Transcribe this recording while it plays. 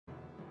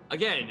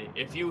Again,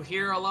 if you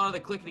hear a lot of the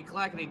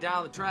clickety-clackety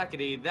down the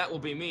trackety, that will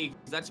be me,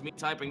 'cause that's me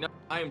typing.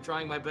 I am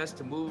trying my best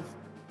to move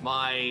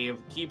my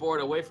keyboard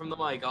away from the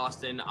mic,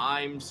 Austin.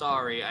 I'm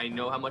sorry. I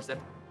know how much that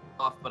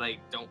off, but I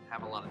don't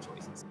have a lot of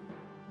choices.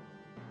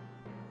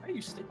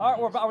 All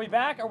right, are we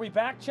back? Are we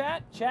back,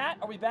 chat? Chat,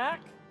 are we back?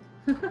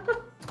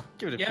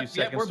 Give it a few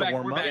seconds to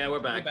warm up. Yeah,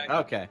 we're back.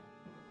 Okay.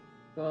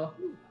 Cool.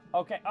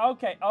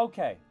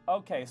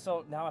 Okay.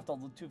 So now I have to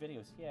do 2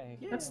 videos. Yay.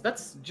 Yeah,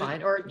 that's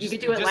fine. Or you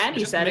could do what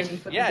Landy said and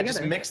put them together.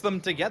 Just mix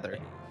them together.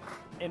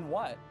 In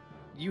what?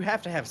 You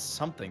have to have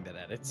something that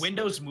edits.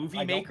 Windows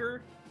Movie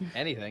Maker?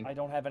 Anything. I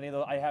don't have any of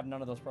those. I have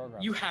none of those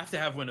programs. You have to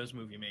have Windows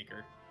Movie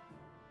Maker.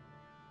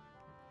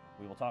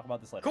 We will talk about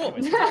this later. Cool.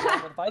 Anyways,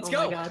 let's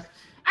go. Oh my God.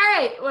 All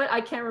right.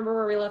 I can't remember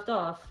where we left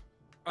off.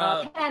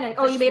 Panic.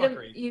 Oh, you made him.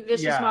 You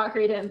vicious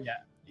mockery to him. Yeah.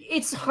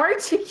 It's hard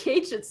to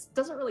gauge. It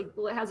doesn't really.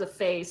 It has a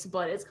face,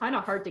 but it's kind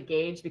of hard to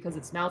gauge because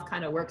its mouth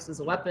kind of works as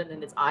a weapon,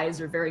 and its eyes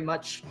are very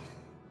much.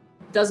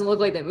 Doesn't look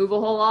like they move a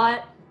whole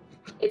lot.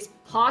 Its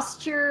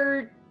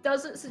posture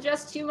doesn't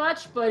suggest too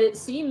much, but it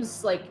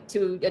seems like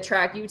to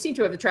attract. You seem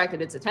to have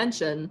attracted its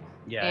attention.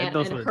 Yeah, and, it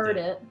does and what hurt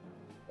it did. it.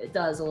 It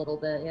does a little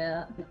bit,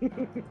 yeah.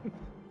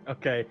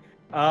 Okay.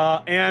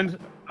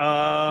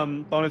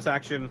 Bonus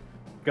action,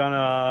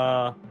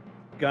 gonna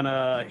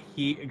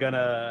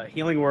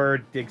healing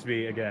word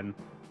Digsby again.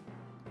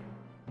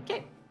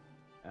 Okay.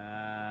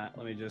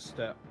 Let me just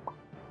there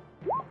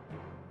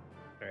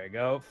you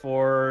go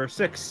for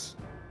 6.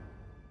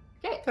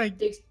 Okay.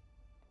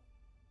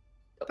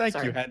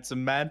 Thank you,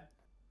 handsome man.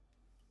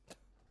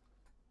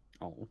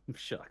 Oh,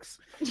 shucks.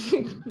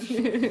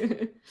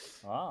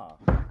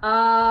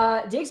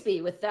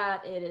 Digsby, with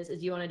that, it is. Do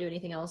you want to do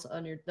anything else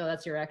on your? No,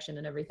 that's your action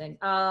and everything.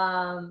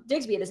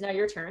 Digsby, it is now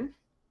your turn.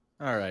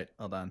 All right,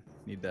 hold on.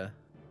 Need to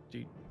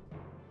do.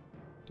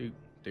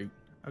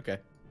 Okay.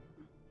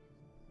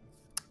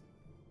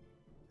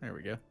 There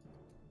we go.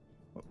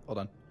 Oh, hold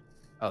on.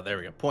 Oh, there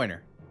we go.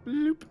 Pointer.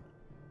 Bloop.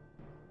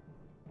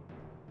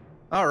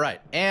 All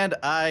right, and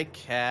I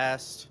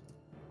cast.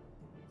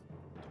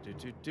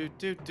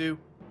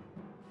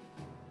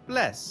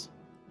 Bless.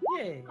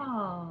 Yay.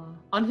 Oh.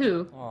 On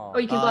who? Aww. Oh,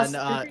 you can bless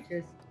On, three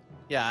creatures.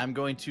 Yeah, I'm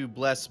going to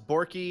bless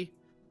Borky,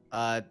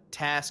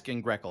 Task,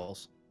 and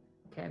Greckles.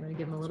 Okay, I'm gonna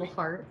give them a little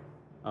heart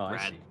Oh,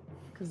 I see.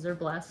 because they're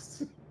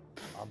blessed.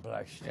 I'm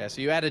blessed. Yeah,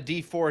 so you add a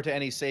D4 to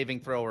any saving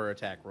throw or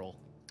attack roll.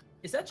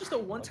 Is that just a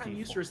one-time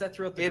use, or is that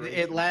throughout the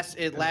It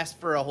lasts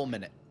for a whole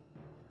minute.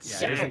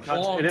 Yeah, it is a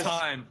long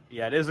time.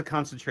 Yeah, it is a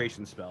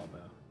concentration spell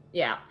though.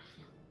 Yeah.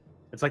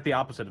 It's like the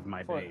opposite of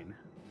my For- bane.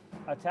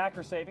 Attack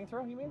or saving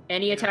throw, you mean?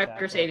 Any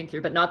attack or saving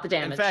through, but not the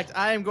damage. In fact,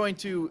 I am going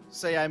to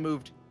say I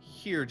moved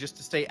here just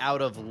to stay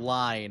out of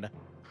line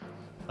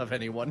of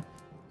anyone.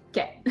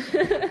 Okay.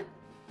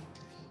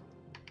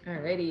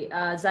 Alrighty.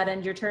 Does that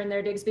end your turn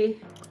there, Digsby?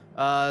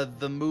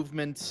 The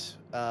movement,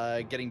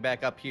 getting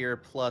back up here,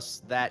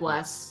 plus that.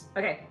 Bless.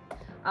 Okay.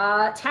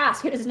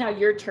 Task, it is now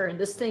your turn.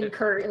 This thing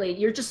currently,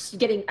 you're just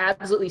getting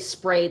absolutely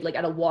sprayed like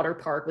at a water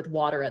park with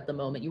water at the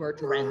moment. You are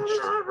drenched.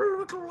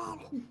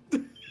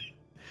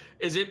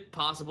 Is it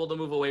possible to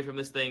move away from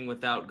this thing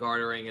without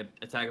garnering an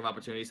attack of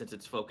opportunity since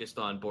it's focused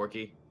on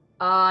Borky?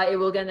 It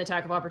will get an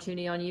attack of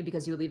opportunity on you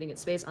because you're leaving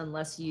its space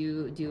unless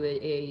you do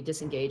a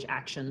disengage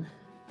action.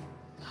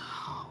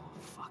 Oh,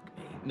 fuck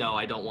me. No,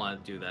 I don't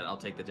want to do that. I'll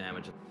take the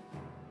damage.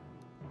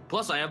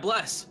 Plus, I have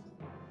Bless.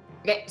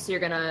 Okay, so you're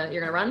gonna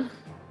run?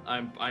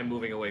 I'm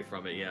moving away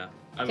from it, yeah.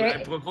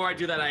 Okay. Before I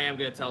do that, I am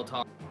going to tell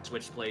Tar to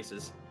switch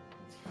places.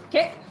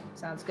 Okay,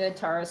 sounds good.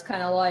 Tara's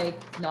kind of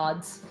like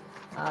nods.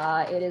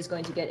 It is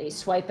going to get a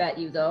swipe at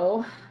you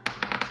though,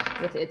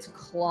 with its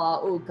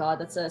claw. Oh god,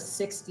 that's a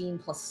 16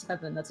 plus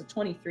 7. That's a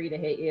 23 to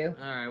hit you.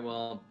 All right,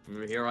 well,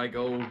 here I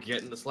go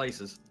getting the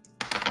slices.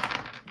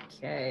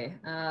 Okay,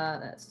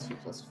 that's 2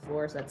 plus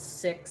 4, so that's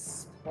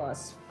 6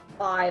 plus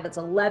 5. That's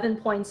 11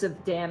 points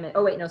of damage.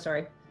 Oh wait, no,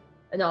 sorry.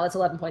 No, that's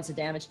 11 points of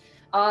damage.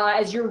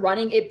 As you're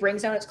running, it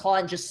brings down its claw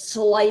and just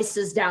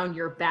slices down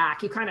your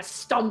back. You kind of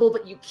stumble,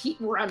 but you keep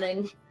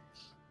running.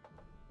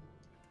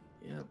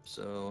 Yep,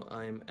 so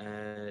I'm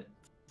at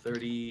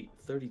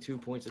 32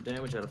 points of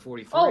damage out of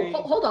 43. Oh,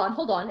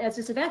 hold on. It's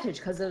disadvantage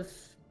because of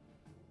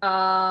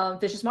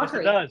vicious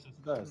mockery. Yes,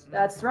 it does.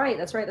 That's right.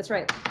 That's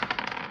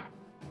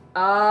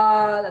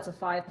a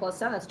 5 plus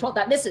 7. That's 12.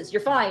 That misses.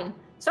 You're fine.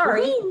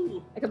 Sorry.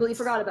 Woo-hoo! I completely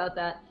forgot about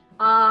that.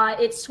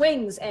 It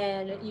swings,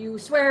 and you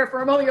swear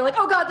for a moment. You're like,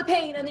 oh god, the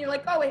pain. And then you're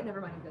like, oh wait, never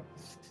mind. I'm good.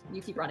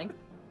 You keep running.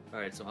 All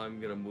right, so I'm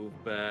going to move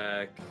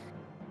back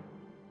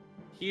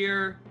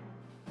here.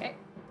 Okay.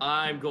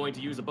 I'm going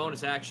to use a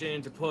bonus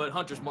action to put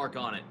Hunter's Mark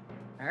on it.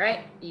 All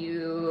right.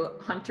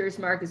 Hunter's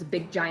Mark is a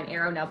big giant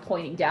arrow now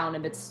pointing down,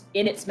 and it's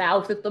in its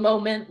mouth at the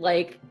moment,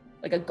 like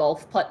a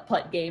golf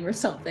putt game or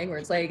something, where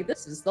it's like,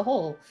 this is the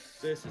hole.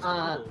 This is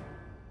cool.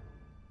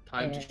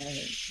 Time to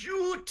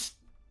shoot.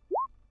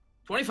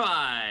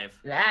 25.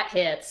 That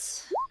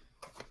hits.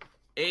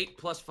 8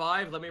 plus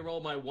 5. Let me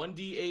roll my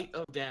 1d8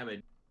 of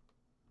damage.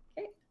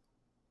 Okay.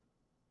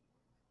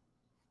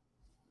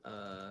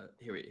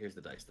 Here's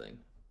the dice thing.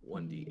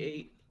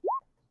 1d8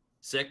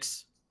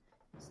 6,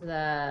 So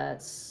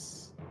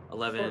that's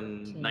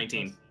 11, 14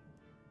 19. plus-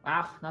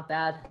 Wow, not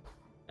bad.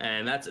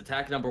 And that's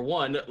attack number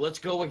 1. Let's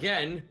go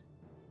again.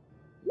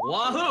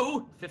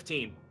 Wahoo!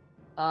 15.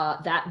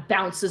 That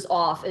bounces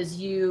off as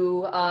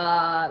you,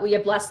 well, you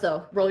have bless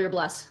though. Roll your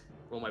bless.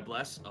 Roll my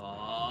bless.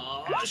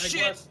 Oh, I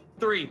shit! bless.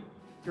 3.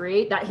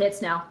 3. That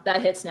hits now.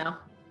 That hits now.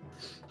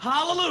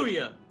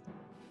 Hallelujah!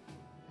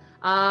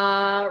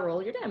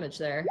 Roll your damage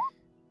there.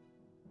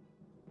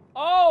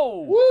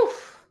 Oh!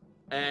 Woof!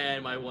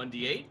 And my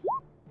 1d8.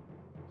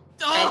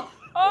 Oh!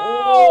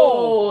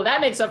 Oh,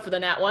 that makes up for the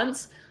nat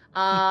ones.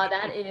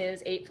 That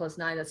is 8 plus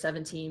 9. That's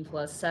 17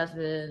 plus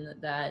 7.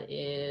 That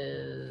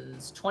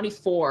is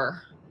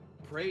 24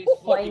 Praise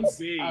points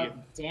be. of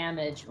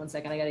damage. 1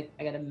 second, I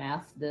gotta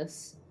math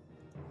this.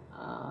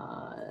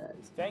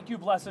 Thank you,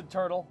 blessed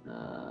turtle.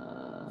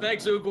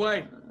 Thanks,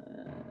 Oogway.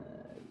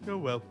 You're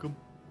welcome.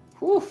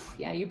 Whew,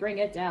 yeah, you bring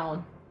it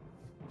down.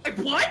 Like,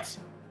 what?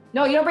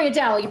 No, you don't bring it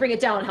down. You bring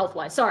it down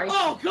health-wise. Sorry.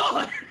 Oh,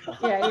 God!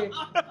 Yeah,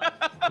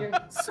 you're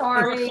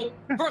sorry.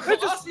 For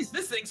Colossus,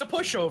 this thing's a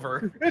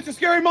pushover. It's a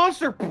scary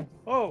monster.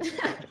 Oh.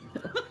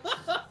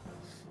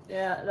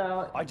 Yeah,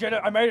 no. I did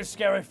it. I made a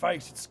scary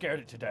face. It scared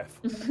it to death.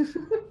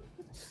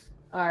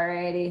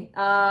 Alrighty.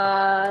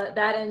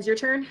 That ends your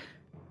turn.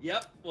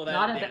 Yep. Well,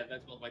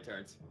 that's both my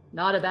turns.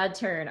 Not a bad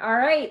turn. All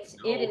right.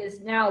 No. It is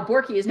now,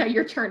 Borky, is now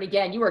your turn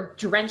again. You are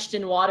drenched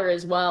in water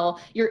as well.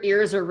 Your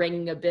ears are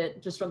ringing a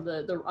bit just from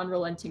the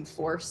unrelenting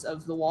force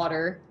of the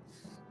water.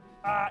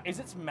 Is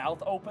its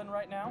mouth open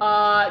right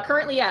now?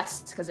 Currently,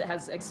 yes, because it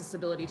has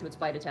accessibility to its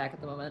bite attack at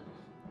the moment.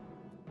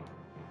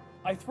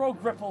 I throw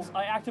Greckles.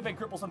 I activate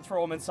Greckles and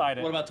throw him inside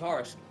it. What about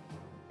Taurus?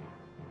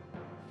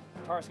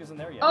 Tarsk isn't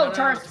there yet. Oh, No,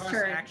 Taurus' Taurus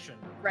turn. action.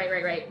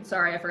 Right.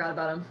 Sorry, I forgot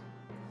about him.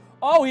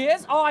 Oh, he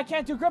is? Oh, I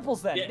can't do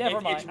Greckles then. Yeah,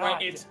 Never mind.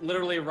 It's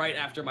literally right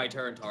after my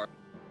turn, Taurus.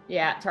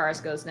 Yeah,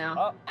 Taurus goes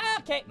now.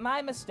 Okay,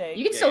 my mistake.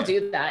 You can still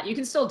do that. You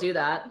can still do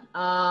that.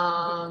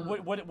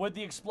 Would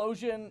the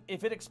explosion,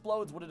 if it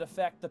explodes, would it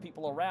affect the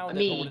people around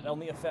Me. it, or would it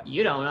only affect...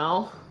 You don't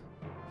know.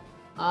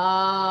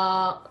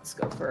 Let's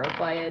go for a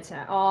bite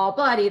attack. Oh,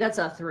 buddy, that's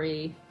a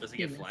 3. Does he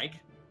get flank?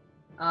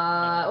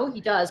 Oh,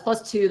 he does.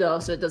 +2 though,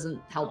 so it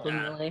doesn't help him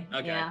Yeah, really.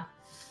 okay. Yeah.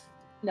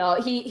 No,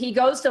 he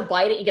goes to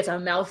bite it. He gets a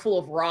mouthful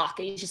of rock,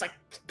 and he's just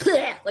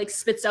like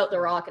spits out the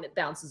rock, and it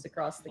bounces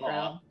across the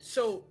ground.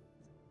 So,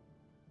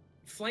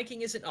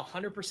 flanking isn't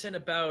 100%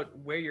 about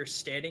where you're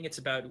standing. It's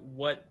about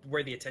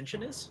where the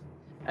attention is.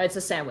 It's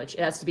a sandwich.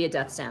 It has to be a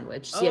death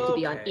sandwich. So you have to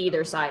be on Okay.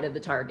 either side of the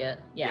target.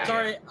 Yeah.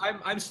 Sorry,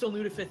 I'm still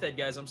new to 5th ed,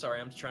 guys. I'm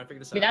sorry. I'm just trying to figure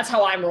this I mean, out. that's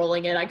how I'm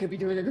rolling it. I could be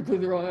doing it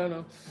completely wrong. I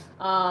don't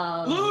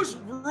know. Lose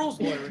rules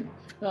lawyer.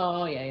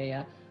 Oh,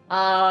 yeah.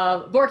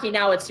 Borky,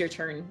 now it's your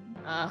turn.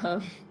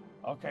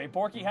 Okay,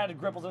 Borky had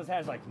Greckles in his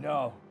hand. He's like,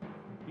 no.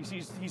 He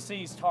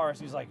sees Taurus.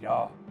 He's like,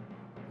 no.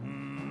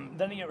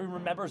 Then he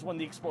remembers when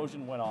the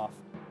explosion went off.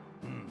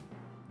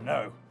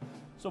 No.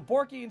 So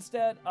Borky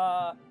instead,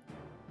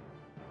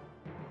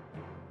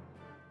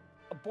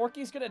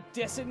 Borky's gonna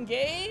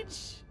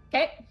disengage.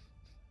 Okay.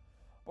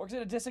 Borky's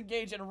gonna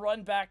disengage and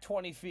run back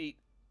 20 feet.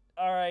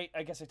 All right,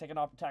 I guess I take an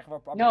attack of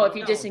opportunity. No, if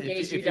you No,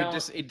 disengage, you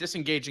don't.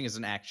 Disengaging is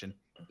an action.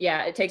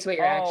 Yeah, it takes away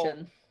your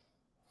action.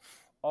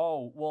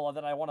 Oh, well,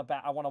 then I want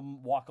to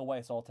walk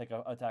away, so I'll take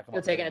an attack of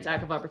You'll take an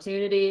attack of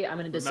opportunity. I'm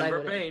going to decide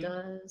Remember what pain. it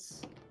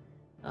does.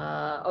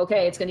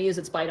 Okay, it's going to use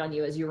its bite on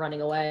you as you're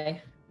running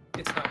away.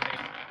 It's not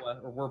me.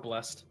 We're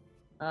blessed.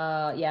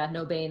 Yeah,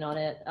 no bane on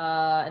it.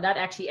 And that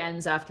actually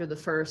ends after the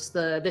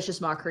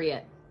Vicious Mockery.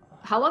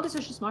 How long does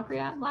Vicious Mockery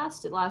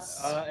last? It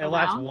lasts It a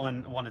lasts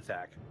round? one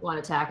attack. One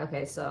attack,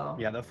 okay, so...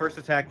 Yeah, the first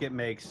attack it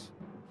makes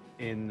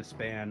in the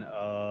span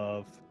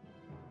of...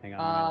 Hang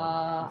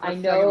on. I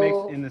The first attack it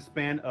know... makes in the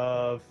span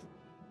of...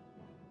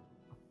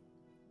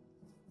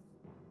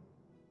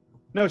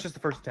 No, it's just the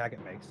first attack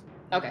it makes.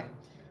 Okay.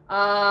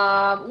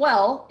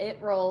 Well, it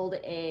rolled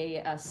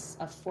a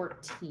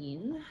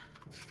 14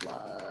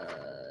 plus...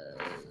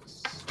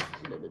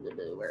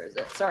 Where is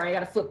it? Sorry, I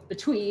gotta flip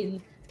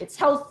between its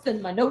health and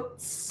my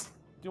notes.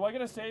 Do I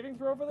get a saving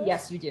throw for this?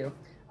 Yes, you do.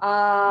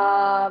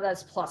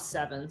 That's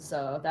 +7,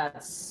 so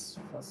that's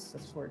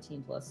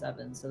 14 plus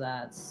 7, so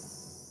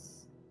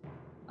that's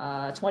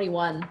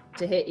 21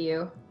 to hit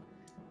you.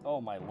 Oh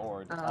my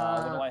lord. What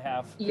do I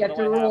have? You have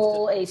to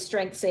roll a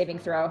strength saving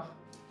throw.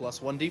 Plus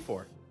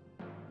 1d4.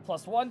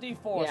 Plus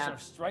 1d4, Yeah. so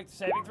strength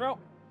saving throw.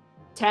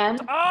 10.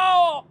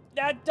 Oh!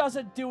 That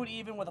doesn't do it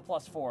even with a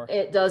 +4.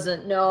 It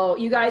doesn't, no.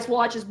 You guys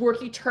watch as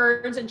Borky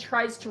turns and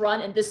tries to run,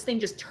 and this thing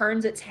just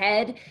turns its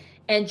head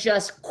and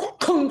just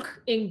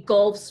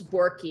engulfs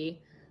Borky.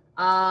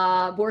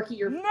 Borky,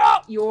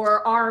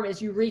 your arm,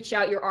 as you reach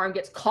out, your arm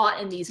gets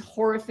caught in these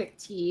horrific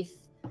teeth.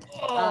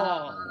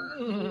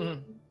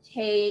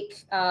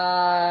 Take,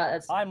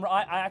 that's,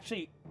 I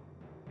actually...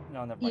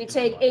 No, never mind. you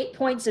take 8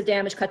 points of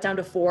damage, cut down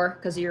to 4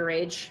 because of your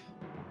rage.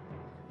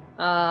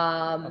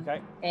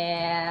 Okay.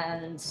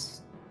 And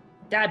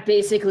that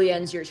basically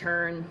ends your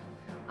turn.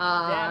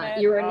 Damn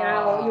it. You are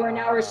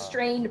now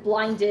restrained,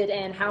 blinded,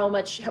 and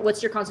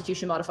what's your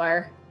Constitution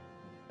modifier?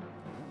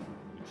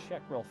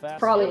 check real fast.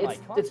 Probably, My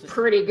it's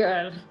pretty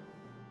good.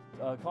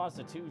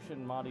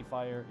 Constitution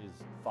modifier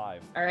is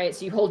 5. All right,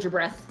 so you hold your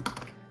breath.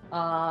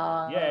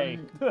 Yay!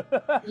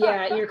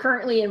 Yeah, you're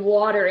currently in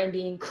water and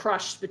being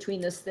crushed between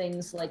this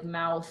thing's like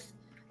mouth.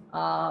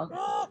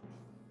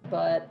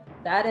 But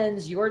that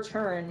ends your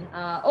turn.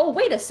 Oh,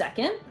 wait a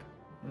second.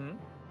 Hmm?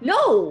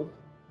 No!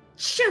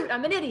 Shoot,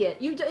 I'm an idiot.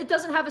 It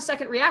doesn't have a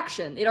second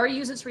reaction. It already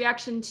used its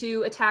reaction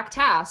to attack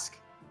Task.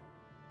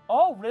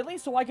 Oh, really?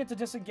 So I get to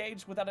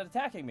disengage without it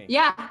attacking me?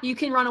 Yeah, you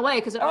can run away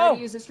because it already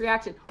used its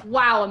reaction.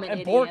 Wow, I'm an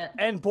idiot.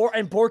 And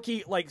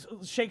Borky like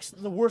shakes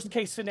the worst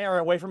case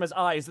scenario away from his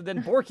eyes, and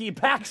then Borky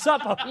backs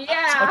up a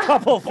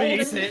couple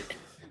feet.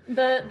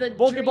 The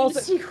dream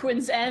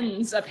sequence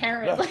ends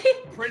apparently.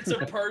 Prince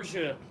of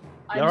Persia.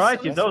 All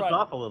right, you dozed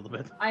off a little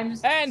bit.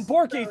 And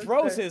Borky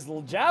throws his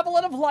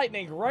javelin of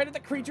lightning right at the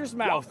creature's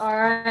mouth. All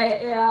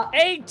right, yeah.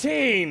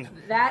 18.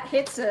 That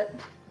hits it.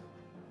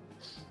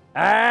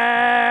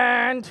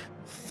 And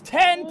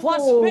 10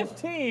 plus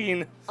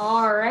 15.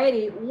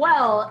 Alrighty.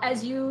 Well,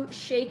 as you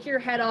shake your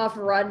head off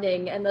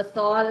running, and the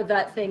thought of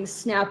that thing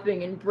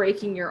snapping and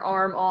breaking your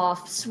arm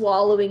off,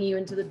 swallowing you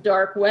into the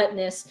dark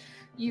wetness,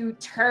 you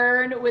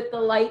turn with the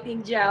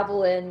lightning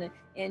javelin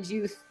and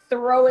you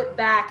throw it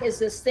back as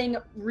this thing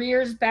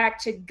rears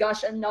back to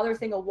gush another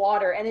thing of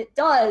water. And it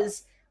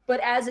does,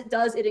 but as it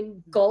does, it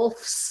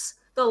engulfs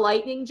the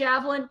lightning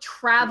javelin,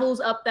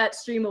 travels up that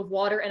stream of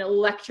water and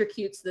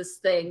electrocutes this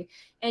thing.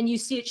 And you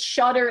see it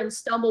shudder and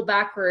stumble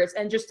backwards,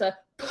 and just a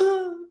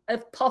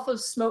puff of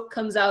smoke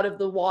comes out of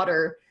the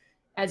water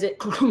as it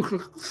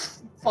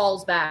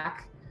falls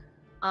back.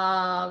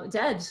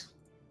 Dead.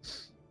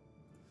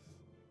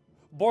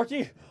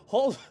 Borky,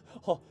 holds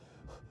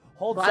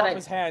up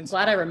his hands.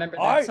 Glad I remembered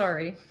that,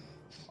 sorry.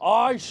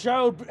 I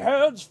shall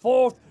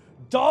henceforth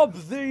dub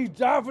the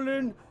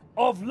javelin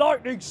of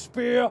lightning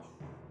spear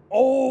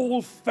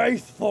Old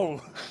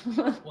Faithful.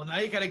 Well, now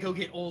you gotta go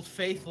get Old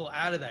Faithful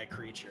out of that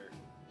creature.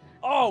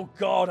 Oh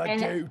God, I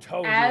do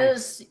totally.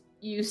 As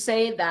you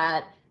say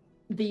that,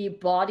 the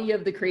body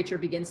of the creature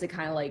begins to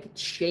kind of like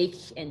shake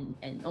and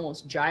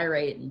almost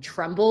gyrate and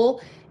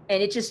tremble,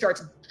 and it just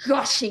starts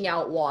gushing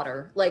out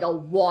water, like a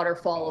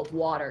waterfall of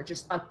water,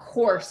 just a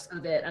course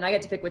of it. And I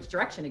get to pick which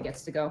direction it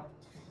gets to go.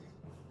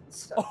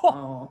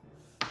 So,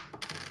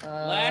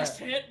 Last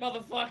hit,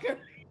 motherfucker.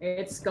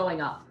 It's going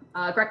up.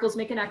 Greckles,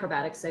 make an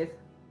acrobatics save.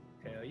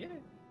 Hell yeah.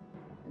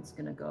 It's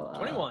gonna go up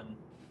 21.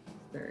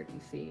 30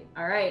 feet.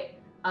 All right.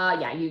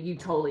 Yeah, you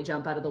totally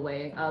jump out of the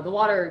way. The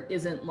water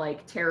isn't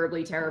like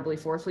terribly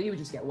forceful. You would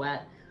just get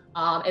wet.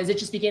 As it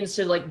just begins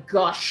to like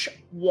gush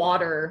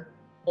water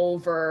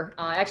over,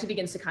 it actually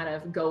begins to kind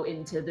of go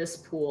into this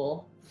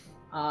pool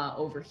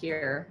over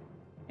here.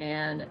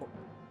 And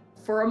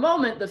for a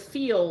moment, the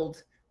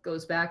field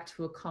goes back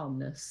to a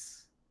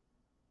calmness.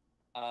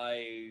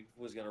 I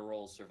was gonna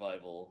roll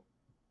survival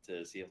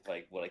to see if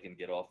what I can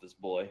get off this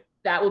boy.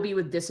 That will be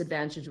with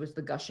disadvantage with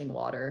the gushing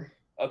water.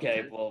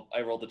 Okay, well,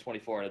 I rolled a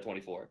 24 and a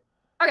 24.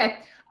 Okay.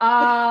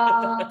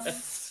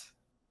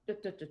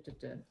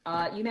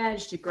 You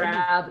managed to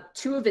grab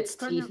 2 of its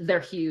teeth. They're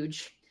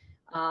huge.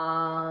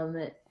 And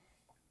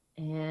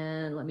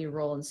let me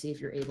roll and see if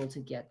you're able to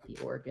get the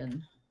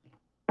organ.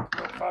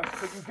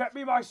 Could you get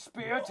me my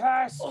spear,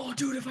 Task? Oh,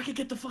 dude, if I could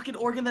get the fucking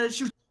organ that it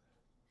shoots.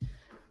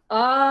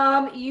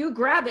 You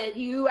grab it.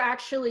 You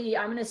actually,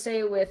 I'm gonna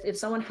say if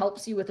someone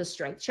helps you with a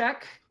strength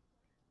check.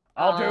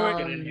 I'll do it.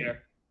 Get in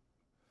here.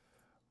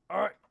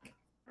 All right.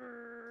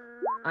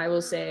 I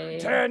will say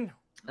 10.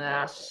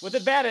 With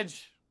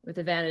advantage. With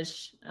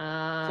advantage.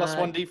 Plus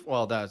 1d.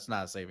 Well, that's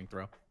not a saving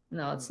throw.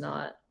 No, it's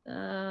not.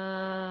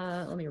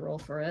 Let me roll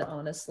for it,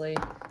 honestly.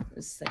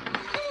 This thing.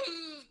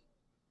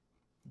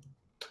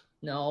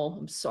 No,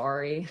 I'm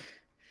sorry.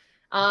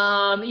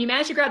 You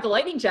managed to grab the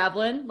lightning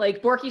javelin.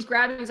 Like, Borky's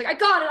grabbing, he's like, I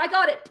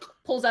got it!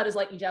 Pulls out his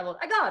lightning javelin.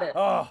 I got it!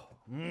 Oh,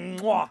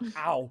 mwah,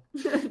 ow.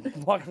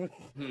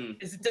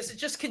 Does it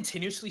just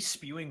continuously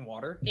spewing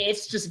water?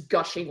 It's just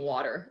gushing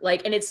water.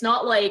 Like, and it's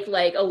not like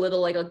a little,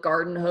 like a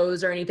garden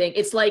hose or anything.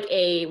 It's like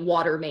a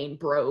water main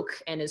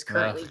broke and is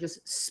currently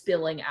just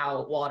spilling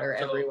out water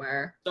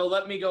everywhere. So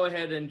let me go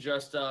ahead and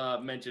just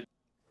mention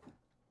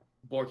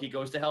Borky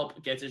goes to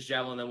help, gets his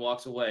javelin, then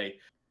walks away.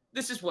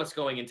 This is what's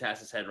going in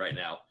Tass's head right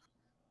now.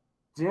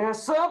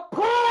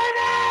 Disappointed!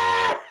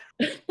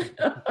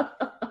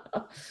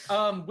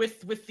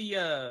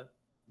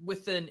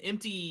 With an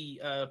empty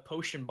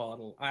potion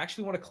bottle, I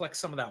actually want to collect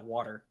some of that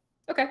water.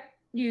 Okay,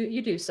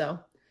 you do so.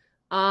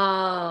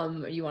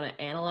 You want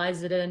to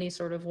analyze it in any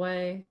sort of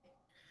way?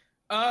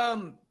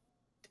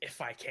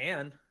 If I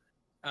can.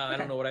 I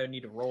don't know what I would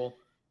need to roll.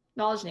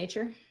 Knowledge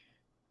nature.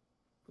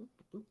 Boop,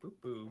 boop, boop,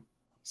 boop.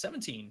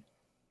 17.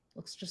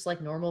 Looks just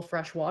like normal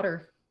fresh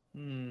water.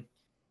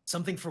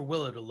 Something for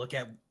Willow to look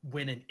at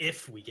when and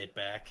if we get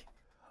back.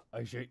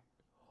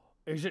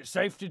 Is it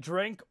safe to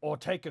drink or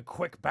take a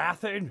quick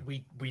bath in?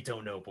 We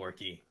don't know,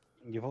 Borky.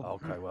 Okay,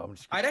 well, I'm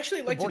just. I'd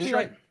actually like to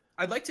try.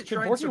 I'd like to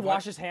try. Can Borky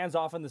wash his hands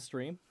off in the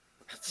stream?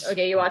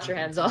 Okay, you wash your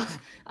hands off.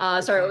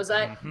 Sorry, what was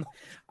that?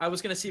 I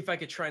was gonna see if I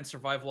could try and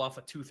survival off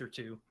a tooth or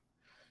two.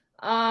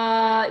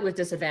 With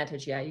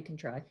disadvantage, yeah, you can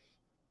try.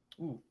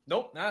 Ooh,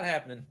 nope, not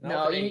happening.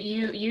 No,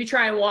 you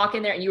try and walk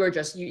in there, and you are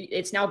just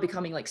it's now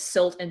becoming like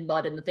silt and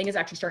mud, and the thing is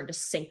actually starting to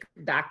sink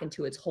back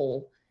into its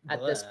hole at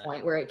this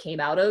point where it came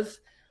out of.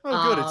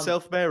 Oh, good, it's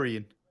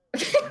self-burying.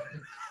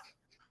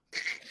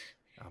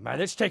 Oh, man,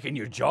 it's taking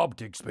your job,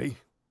 Digby.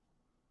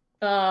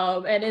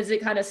 And as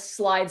it kind of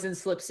slides and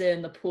slips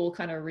in, the pool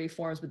kind of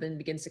reforms, but then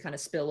begins to kind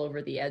of spill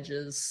over the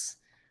edges.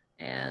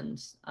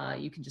 And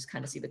you can just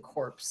kind of see the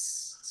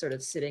corpse sort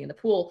of sitting in the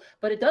pool.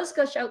 But it does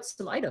gush out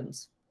some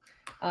items.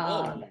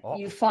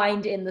 You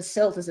find in the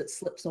silt as it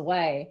slips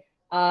away.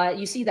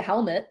 You see the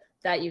helmet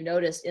that you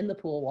noticed in the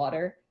pool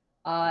water.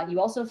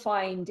 You also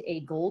find a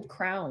gold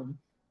crown.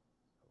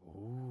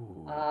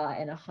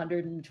 And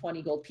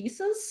 120 gold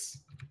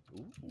pieces.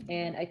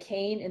 And a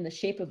cane in the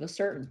shape of a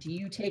serpent. Do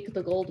you take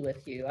the gold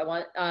with you? I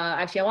want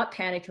actually I want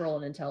Panic to roll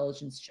an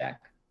intelligence check.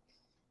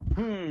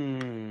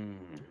 19.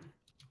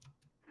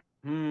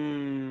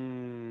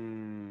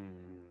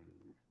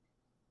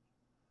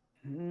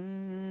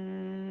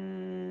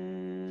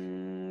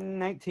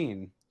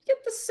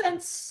 Get the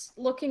sense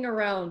looking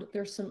around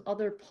there's some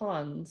other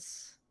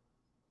ponds.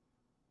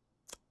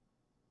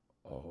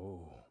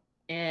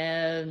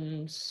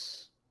 And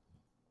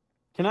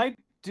Can I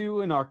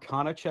do an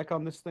Arcana check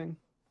on this thing?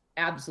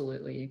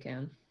 absolutely you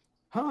can.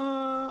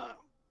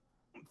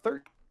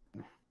 13.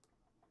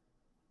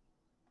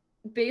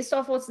 Based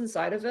off what's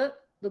inside of it,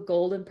 the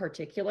gold in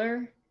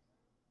particular,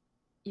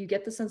 you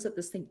get the sense that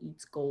this thing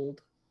eats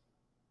gold.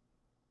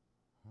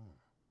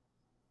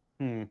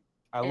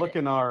 I look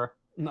in our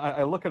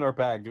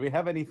bag. Do we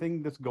have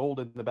anything that's gold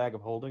in the bag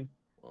of holding?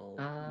 Well,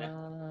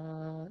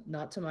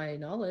 Not to my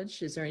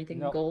knowledge. Is there anything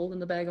Nope. gold in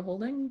the bag of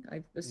holding?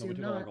 I assume We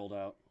took all our not. gold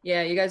out.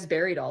 Yeah, you guys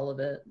buried all of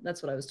it.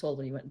 That's what I was told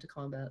when you went into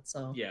combat.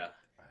 So yeah.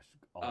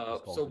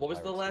 All this So what was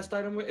the last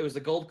item? It was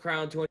the gold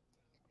crown.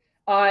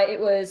 it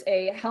was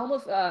a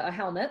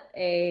helmet,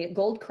 a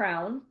gold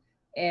crown,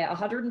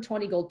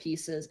 120 gold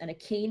pieces, and a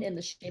cane in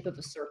the shape of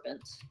a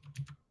serpent.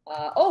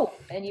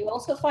 And you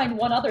also find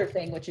one other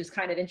thing, which is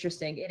kind of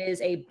interesting. It is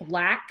a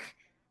black,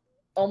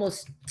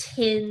 almost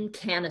tin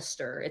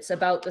canister. It's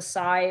about the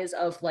size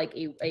of like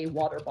a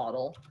water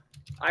bottle,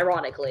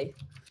 ironically.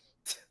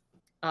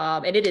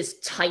 And it is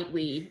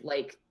tightly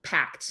like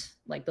packed.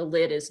 Like the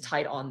lid is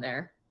tight on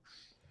there.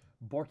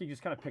 Borky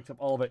just kind of picks up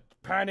all of it.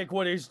 Panic,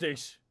 what is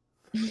this?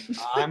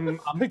 I'm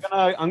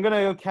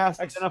gonna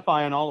cast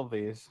Identify on all of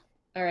these.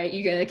 All right,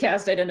 you gonna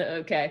cast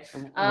okay.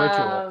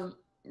 Ritual.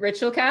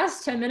 Ritual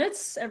cast, 10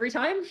 minutes every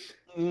time.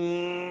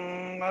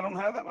 I don't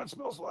have that much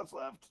spell slots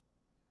left.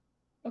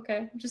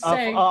 Okay, I'm just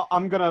saying.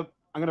 I'm gonna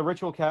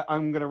ritual cast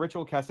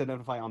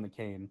Identify on the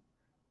cane.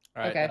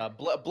 All right, Okay.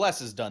 bless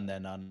is done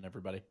then on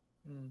everybody.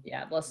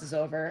 Yeah, bless is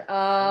over. No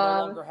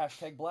longer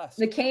 #blessed.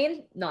 The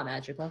cane, not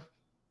magical.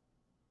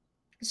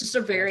 It's just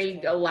a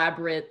very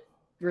elaborate,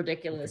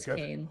 ridiculous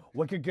cane.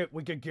 We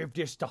could give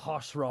this to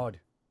Hossrod.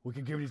 We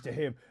could give this to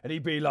him, and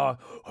he'd be like,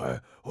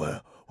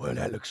 well,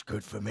 that looks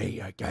good for me,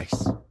 I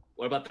guess.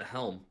 What about the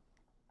helm?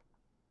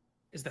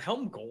 Is the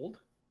helm gold?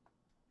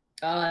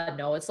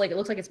 No, it looks like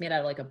it's made out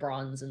of like a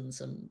bronze and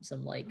some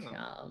like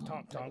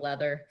Tonk.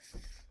 leather.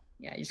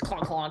 Yeah, you just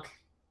clonk clonk.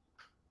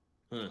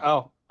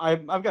 Oh,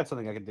 I've got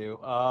something I can do.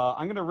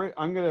 I'm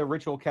gonna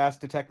ritual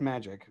cast Detect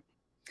Magic.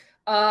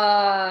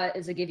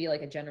 Does it give you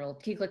like a general?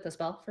 Can you click the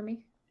spell for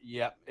me?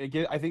 Yeah,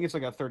 I think it's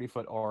like a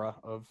 30-foot aura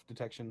of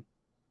detection.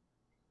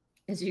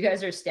 As you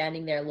guys are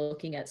standing there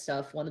looking at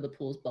stuff, one of the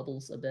pools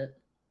bubbles a bit.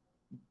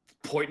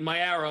 Pointing my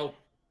arrow.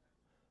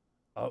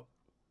 Oh,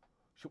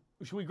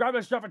 should we grab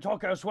our stuff and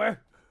talk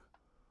elsewhere?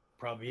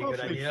 Probably a good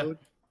idea.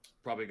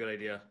 Probably a good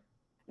idea.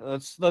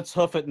 Let's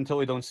hoof it until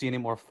we don't see any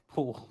more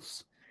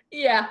pools.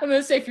 Yeah, I'm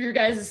gonna say for your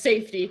guys'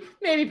 safety,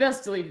 maybe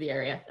best to leave the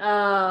area.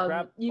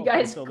 You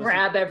guys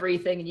grab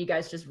everything and you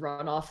guys just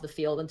run off the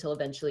field until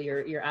eventually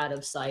you're out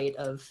of sight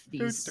of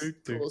these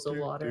pools of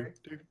water.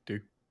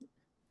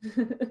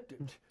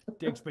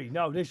 Digsby,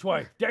 no, this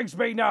way.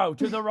 Digsby, no,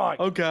 to the right.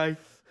 Okay.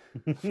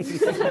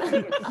 This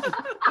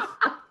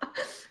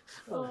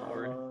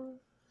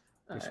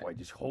way,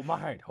 just hold my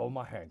hand. Hold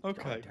my hand.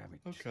 Okay. God damn it.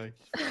 Okay.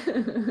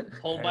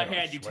 Hold my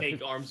hand, you take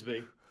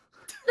Armsby.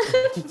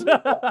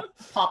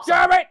 Pops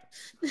Damn it!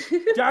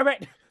 Damn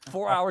it!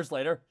 4 hours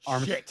later.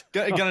 Shit.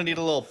 Gonna need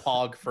a little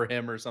pog for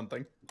him or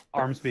something.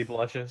 Armsby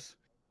blushes.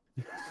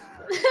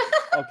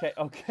 Okay.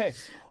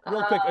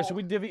 Real quick, should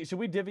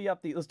we divvy up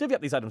let's divvy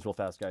up these items real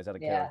fast, guys, out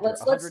of Yeah,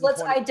 character.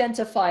 let's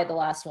identify the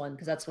last one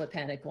because that's what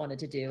Panic wanted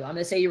to do. I'm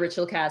gonna say you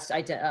ritual cast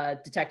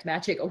detect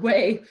magic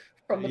away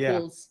from the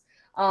pools.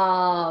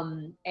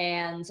 The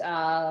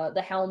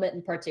helmet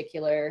in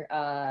particular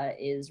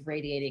is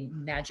radiating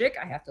magic.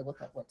 I have to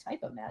look up what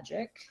type of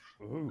magic.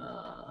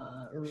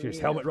 She's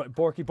helmet right.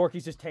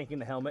 Borky's just tanking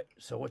the helmet.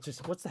 So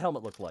what's the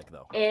helmet look like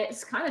though?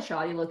 It's kind of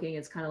shoddy looking.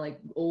 It's kind of like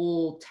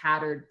old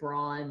tattered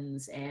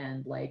bronze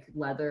and like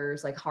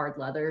leathers, like hard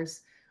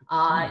leathers.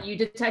 You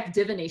detect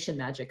divination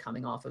magic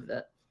coming off of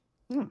it.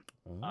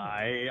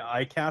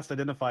 I cast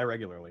Identify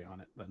regularly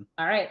on it then.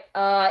 All right.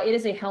 It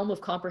is a helm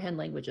of comprehend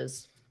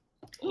languages.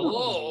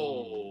 Whoa!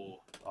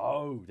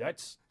 Oh,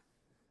 that's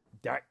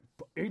that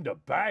in the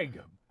bag.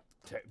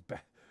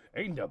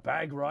 In the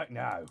bag right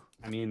now.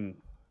 I mean,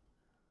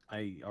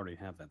 I already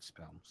have that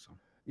spell, so.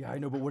 Yeah, I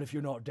know, but what if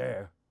you're not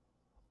there?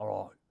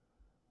 All right.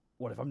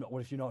 What if I'm not? What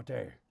if you're not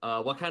there?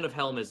 What kind of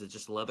helm is it?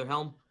 Just a leather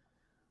helm?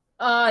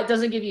 It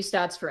doesn't give you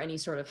stats for any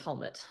sort of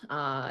helmet.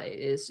 It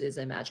is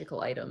a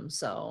magical item,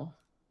 so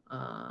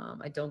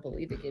I don't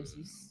believe it gives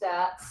you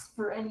stats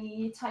for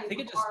any type I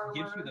think of it just armor.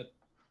 gives you the.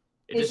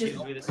 It just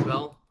gives me the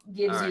spell.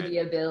 Gives you Alright. the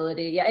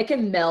ability. Yeah, it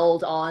can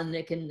meld on.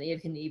 It can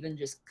even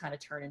just kind of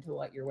turn into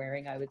what you're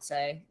wearing. I would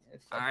say.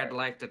 I'd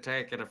like to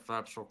take it if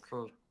that's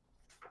okay.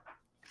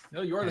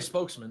 No, you are the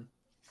spokesman.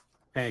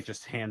 Panic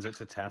just hands it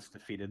to Task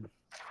defeated.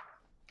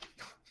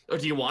 Oh,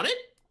 do you want it?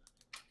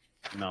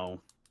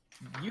 No.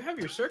 You have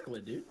your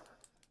circlet, dude.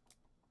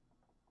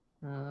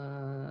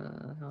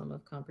 Helm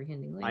of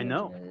comprehending languages. I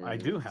know. I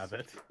do have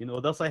it. You know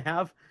what else I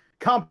have?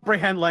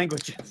 Comprehend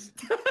languages.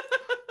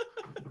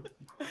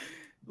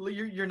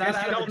 You're not Guess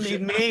out you of don't the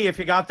need ship. me if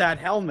you got that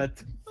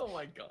helmet. Oh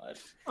my god.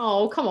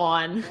 Oh, come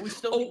on. We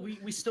still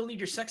we still need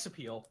your sex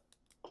appeal.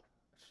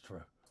 It's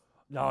true.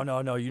 No.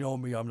 You know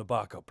me. I'm the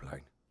backup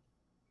plan.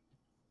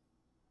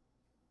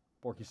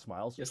 Borky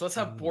smiles. Yes, let's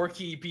have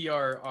Borky be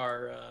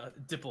our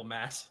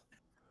diplomat.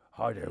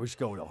 Hi there. What's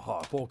going on?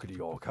 Hi, Borky the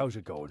Orc. How's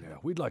it going now?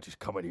 We'd like to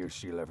come in here and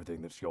steal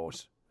everything that's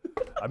yours.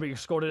 I mean, you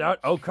scored it out.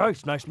 Okay,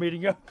 it's nice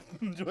meeting you.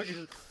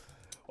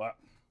 Well,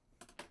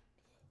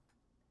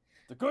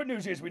 the good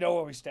news is we know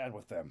where we stand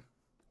with them,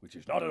 which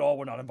is not at all.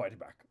 We're not invited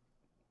back.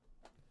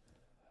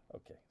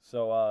 Okay,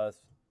 so it's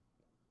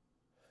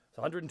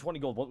 120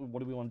 gold. What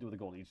do we want to do with the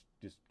gold?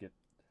 Just get.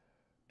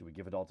 Do we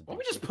give it all to? Why don't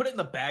we just put it in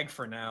the bag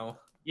for now?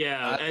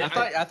 Yeah.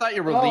 I thought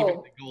you were leaving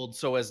the gold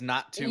so as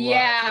not to.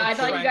 Yeah, I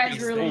thought you attract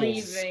guys were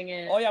these leaving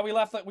it. Oh yeah, we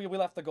left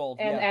the gold.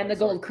 And the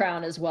gold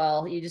crown as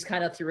well. You just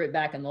kind of threw it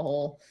back in the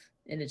hole,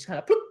 and it just kind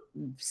of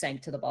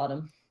sank to the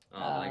bottom. Oh,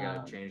 I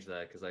gotta change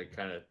that because I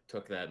kind of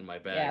took that in my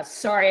bag. Yeah,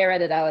 sorry, I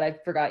read it out. I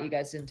forgot you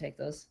guys didn't take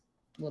those.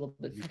 A little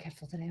bit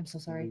forgetful today. I'm so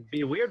sorry. It'd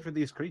be weird for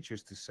these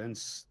creatures to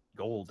sense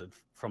gold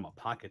from a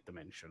pocket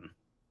dimension.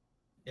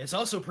 It's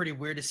also pretty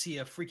weird to see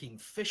a freaking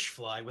fish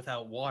fly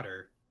without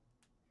water.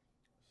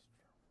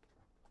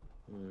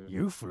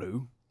 You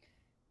flew.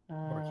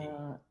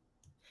 Uh,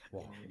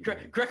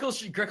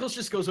 Greckles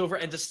just goes over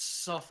and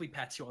just softly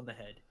pats you on the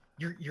head.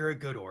 You're a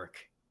good orc.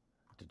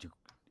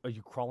 Are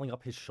you crawling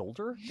up his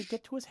shoulder to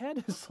get to his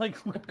head? It's like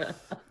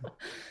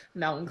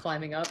mountain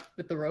climbing up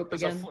with the rope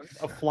It's again.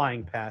 A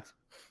flying pat.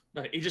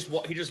 No, he just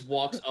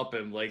walks up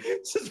him like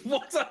Just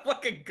walks up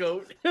like a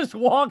goat. just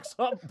walks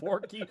up,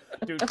 Borky.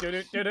 Do do do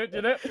do do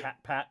do do.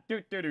 Pat pat.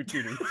 Do do do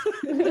do do.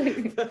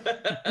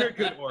 You're a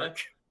good orc.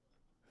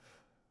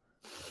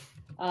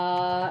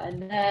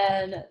 And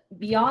then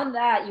beyond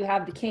that, you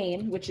have the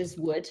cane, which is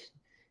wood.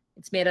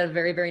 It's made out of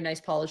very, very nice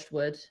polished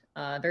wood,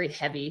 very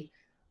heavy.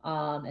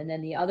 And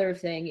then the other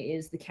thing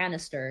is the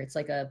canister. It's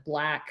like a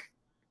black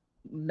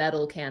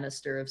metal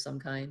canister of some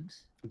kind.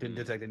 Didn't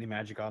detect any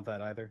magic on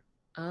that either.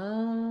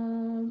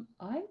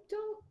 I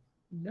don't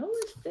know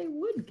if they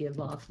would give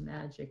off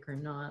magic or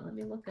not. Let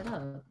me look it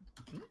up.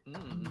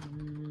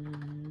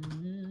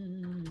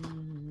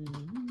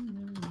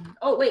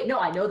 Oh, wait, no,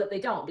 I know that they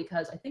don't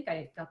because I think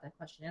I got that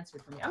question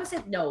answered for me. I'm gonna say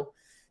no,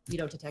 you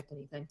don't detect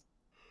anything.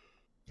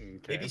 Okay.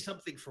 Maybe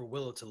something for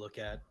Willow to look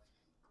at.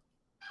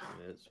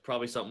 it's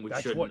probably something we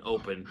That's shouldn't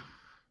open.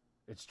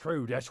 It's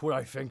true. That's what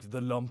I think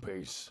the lump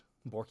is.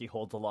 Borky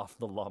holds aloft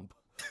the lump.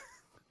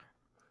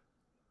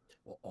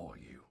 What are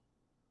you?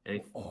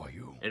 What are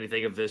you?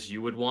 Anything of this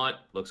you would want?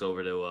 Looks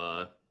over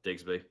to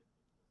Digsby.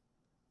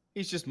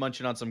 He's just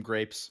munching on some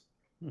grapes.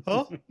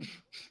 Huh?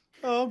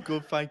 Oh, I'm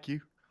good, thank you.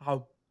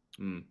 Oh.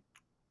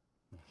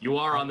 You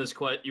are on this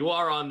quest. You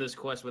are on this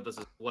quest with us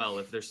as well.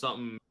 If there's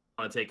something you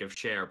want to take of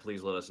share,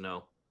 please let us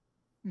know.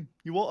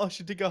 You want us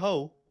to dig a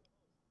hole?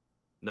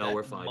 No,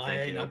 we're fine.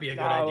 Thank you. Might not be a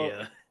good No.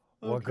 idea.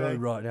 We're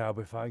good right now,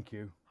 but thank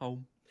you.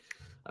 Home.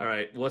 All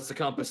right. What's the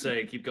compass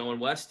say? Keep going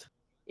west.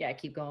 Yeah,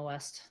 keep going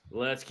west.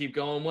 Let's keep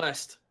going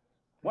west.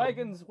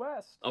 Wagons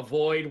west.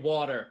 Avoid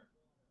water.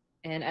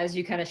 And as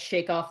you kind of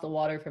shake off the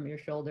water from your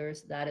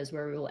shoulders, that is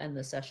where we will end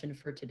the session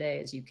for today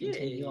as you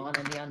continue on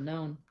in the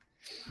unknown.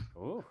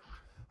 Ooh.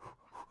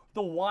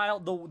 The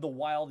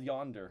wild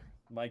yonder.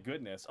 My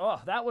goodness.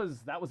 Oh, that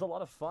was a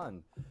lot of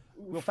fun.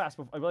 Real fast.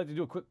 I'd like to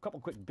do a couple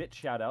quick bit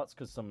shout outs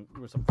because there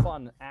were some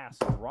fun ass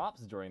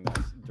drops during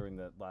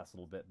the last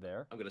little bit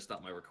there. I'm gonna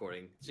stop my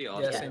recording. See you, Yeah,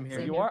 Austin. same here.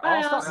 You are. Bye,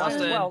 I'll stop mine as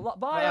Austin. well. Bye,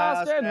 Bye,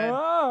 Austin. Austin.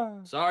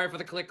 Ah. Sorry for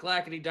the click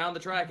clackety down the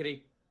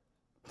trackety.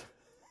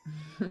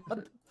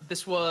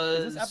 This was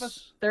Is this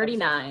episode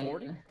 39.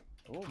 40?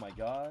 Oh my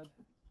god.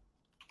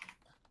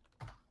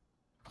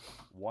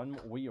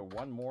 We are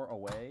one more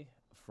away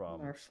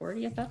from. Our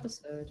 40th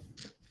episode.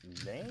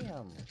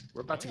 Damn.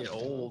 We're about to get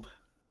old.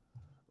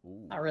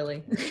 Ooh. Not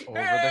really. Over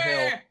the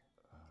hill.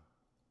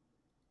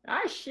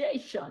 Ah,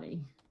 shit,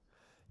 Shani.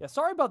 Yeah,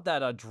 sorry about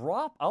that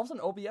drop. All of a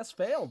sudden, OBS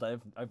failed. I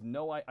have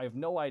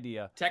no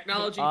idea.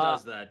 Technology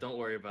does that. Don't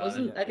worry about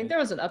it. I think there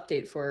was an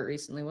update for it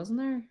recently, wasn't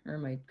there? Or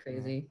am I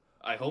crazy?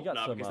 I hope got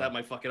not, some, because that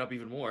might fuck it up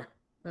even more.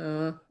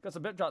 Got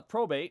some bit drop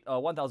probate,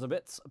 1,000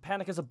 bits.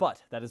 Panic is a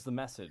butt. That is the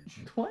message.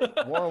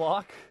 What?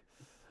 Warlock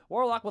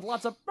with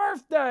lots of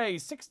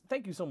birthdays.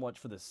 Thank you so much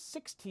for the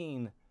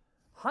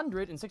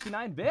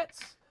 1,669 bits.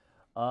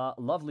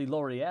 Lovely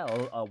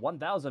L'Oreal,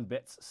 1,000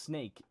 bits.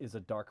 Snake is a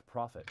dark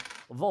prophet.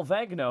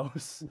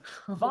 Volvagnos,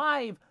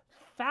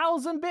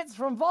 5,000 bits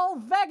from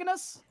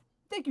Volvagnus.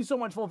 Thank you so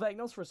much,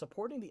 Volvagnos, for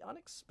supporting the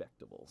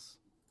Unexpectables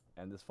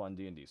and this fun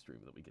D&D stream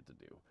that we get to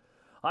do.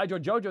 Hi,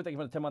 Jojo, thank you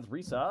for the 10-month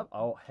resub.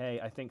 Oh,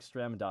 hey, I think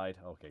Strem died.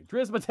 Okay.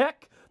 Drizmatech,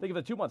 thank you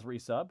for the 2-month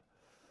resub.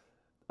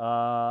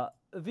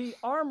 The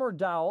Armor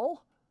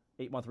Dowel,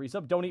 8-month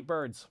resub. Don't eat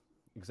birds.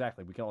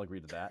 Exactly, we can all agree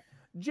to that.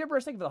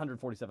 Gibberish, thank you for the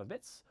 147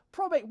 bits.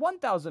 Probate,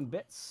 1,000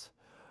 bits.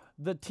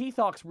 The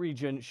Teethox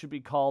region should be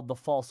called the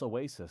False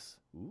Oasis.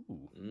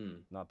 Ooh,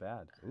 not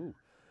bad. Ooh.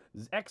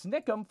 X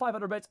Nickum,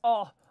 500 bits.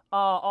 Oh,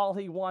 all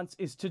he wants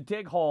is to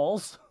dig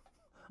holes.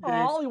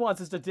 All he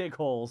wants is to dig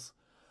holes.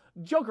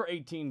 Joker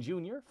 18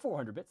 Jr.,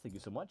 400 bits, thank you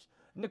so much.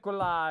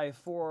 Nikolai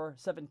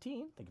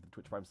 417, thank you for the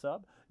Twitch Prime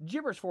sub.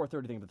 Gibberish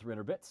 430, thank you for the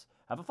 300 bits.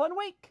 Have a fun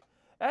week.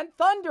 And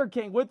Thunder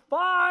King with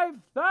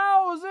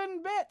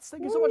 5,000 bits.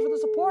 Thank you so much for the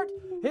support.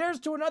 Here's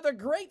to another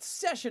great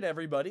session,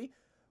 everybody.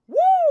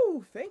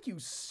 Woo! Thank you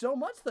so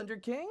much, Thunder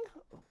King,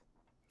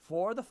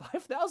 for the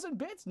 5,000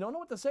 bits. Don't know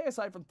what to say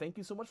aside from thank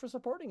you so much for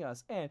supporting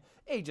us. And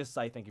Aegis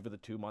Sai, thank you for the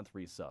 2-month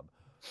resub.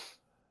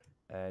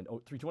 And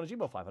 321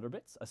 Jibo, 500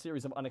 bits. A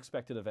series of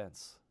unexpected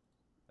events.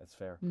 That's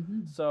fair.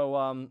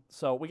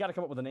 So we got to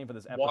come up with a name for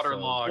this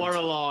episode.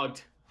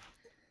 Waterlogged.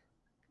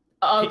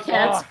 Okay,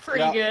 that's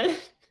pretty good.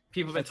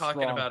 People have been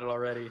talking about it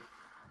already.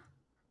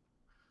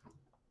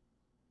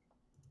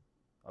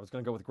 I was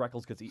going to go with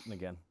Greckles gets eaten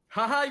again.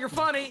 Haha, you're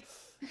funny.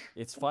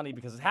 It's funny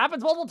because it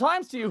happens multiple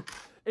times to you.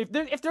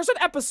 If there's an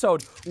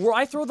episode where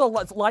I throw the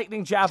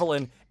lightning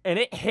javelin and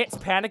it hits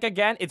Panic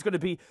again, it's going to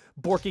be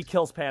Borky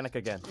kills Panic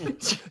again.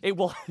 It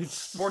will.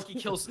 Borky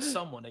kills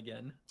someone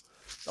again.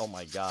 Oh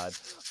my god.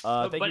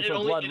 But Thank you it for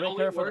only, blood. it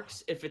only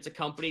works if it's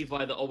accompanied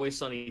by the Always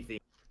Sunny theme.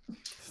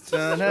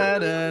 That's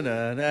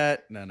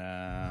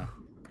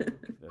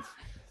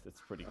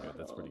pretty good.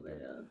 That's pretty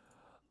good.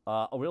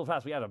 Real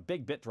fast, we had a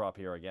big bit drop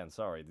here again.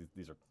 Sorry,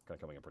 these are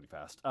coming in pretty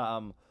fast.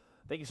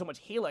 Thank you so much,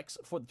 Helix,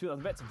 for the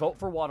 2,000 bits. Vote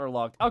for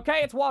Waterlogged.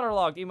 Okay, it's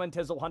Waterlogged. Eamon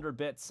Tizzle, 100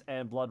 bits,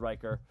 and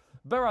Bloodriker.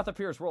 Barath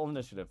appears. Roll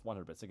initiative,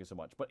 100 bits. Thank you so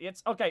much. But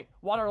it's okay.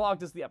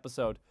 Waterlogged is the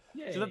episode.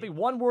 Yay. Should that be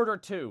 1 word or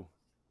 2?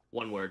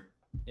 1 word.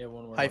 Yeah,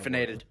 1 word.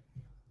 Hyphenated.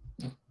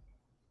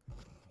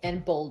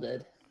 And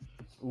bolded.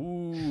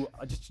 Ooh, you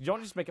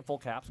don't just make it full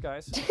caps,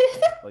 guys.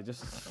 Like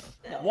just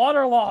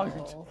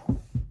Waterlogged.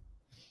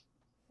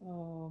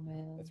 Oh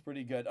man, that's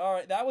pretty good. All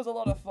right, that was a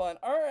lot of fun.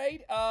 All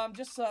right,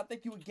 just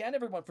thank you again,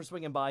 everyone, for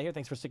swinging by here.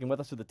 Thanks for sticking with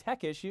us through the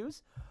tech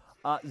issues.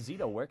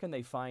 Zito, where can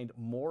they find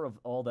more of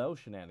all those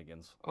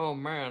shenanigans? Oh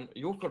man,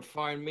 you could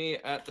find me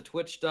at the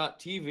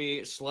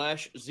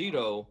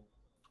twitch.tv/Zito.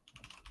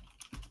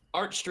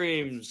 Art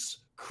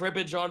streams,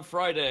 cribbage on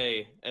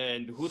Friday,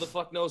 and who the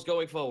fuck knows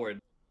going forward.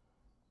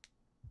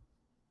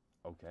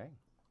 Okay.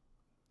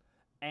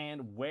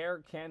 And where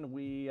can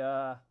we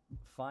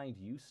find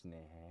you,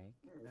 Snake?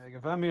 You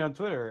can find me on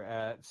Twitter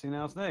at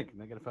CNowSnake.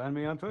 And they can find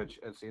me on Twitch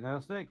at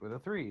CNowSnake with a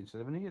 3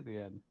 instead of an E at the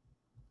end.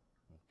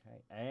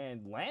 Okay.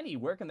 And Lanny,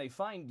 where can they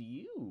find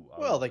you?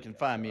 Well, they can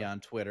find me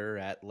on Twitter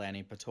at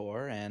Lanny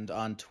Pator and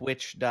on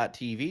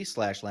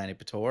twitch.tv/Lanny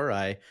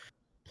Pator.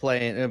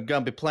 I'm going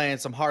to be playing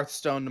some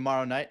Hearthstone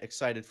tomorrow night.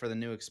 Excited for the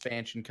new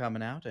expansion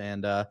coming out.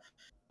 And, of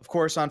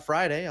course, on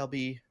Friday, I'll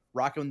be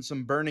rocking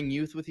some Burning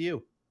Youth with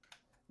you.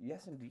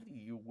 Yes, indeed,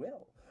 you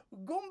will.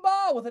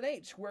 Goomba with an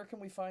H, where can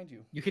we find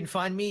you? You can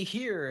find me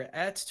here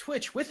at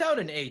Twitch without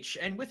an H,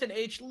 and with an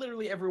H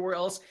literally everywhere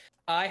else.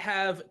 I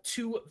have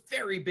 2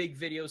 very big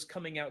videos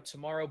coming out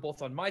tomorrow,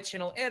 both on my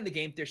channel and the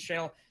Game Theory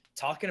channel,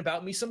 talking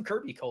about me some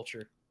Kirby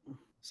culture.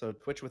 So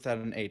Twitch without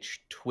an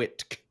H,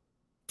 Twit.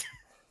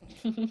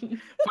 Find me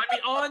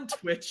on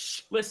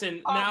Twitch.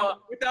 Listen, now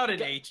without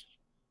an H.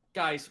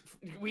 Guys,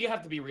 we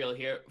have to be real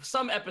here.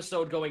 Some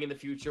episode going in the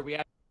future, we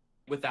have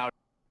without.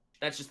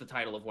 That's just the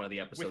title of one of the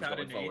episodes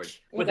going forward.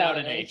 Without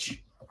an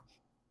H.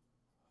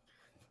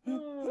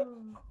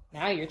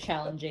 Now you're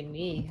challenging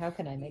me. How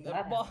can I make that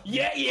happen?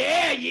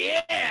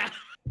 Yeah!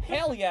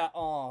 Hell yeah!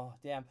 Oh,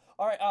 damn.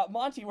 All right,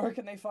 Monty, where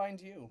can they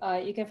find you?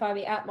 You can find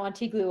me at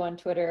Montyglue on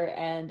Twitter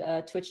and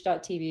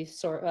twitch.tv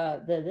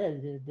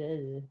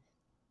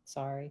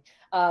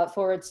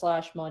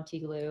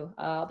 /Montyglue.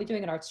 I'll be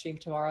doing an art stream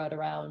tomorrow at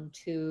around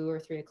 2 or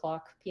 3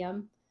 o'clock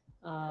p.m.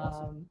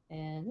 Awesome.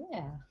 And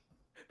yeah.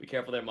 Be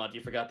careful there, Monty.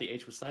 You forgot the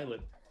H was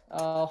silent.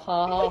 Oh,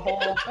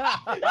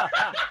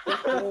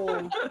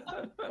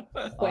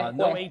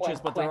 no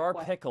H's, but there are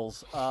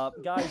pickles.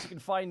 Guys, you can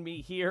find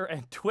me here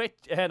and Twitch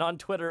and on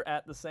Twitter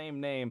at the same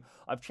name.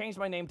 I've changed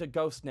my name to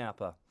Ghost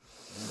Nappa.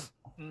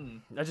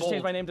 I just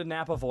changed my name to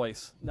Nappa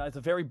Voice. No, it's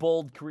a very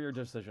bold career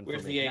decision.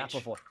 Where's for me. the H? Nappa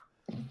Voice.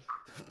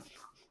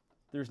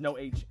 There's no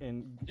H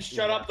in.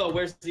 Shut up, though.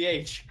 Where's the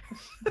H?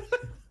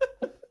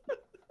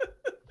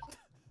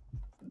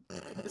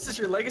 This is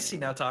your legacy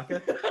now,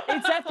 Taka.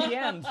 It's at the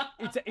end.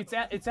 It's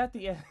at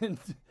the end.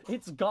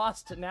 It's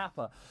Ghost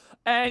Napa,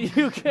 and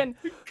you can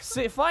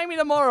find me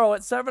tomorrow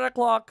at 7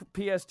 o'clock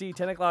PST,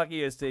 10 o'clock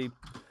EST,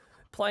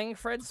 playing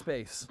Fred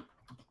Space.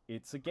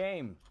 It's a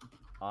game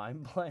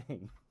I'm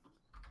playing.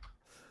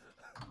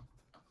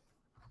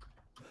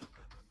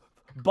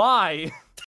 Bye.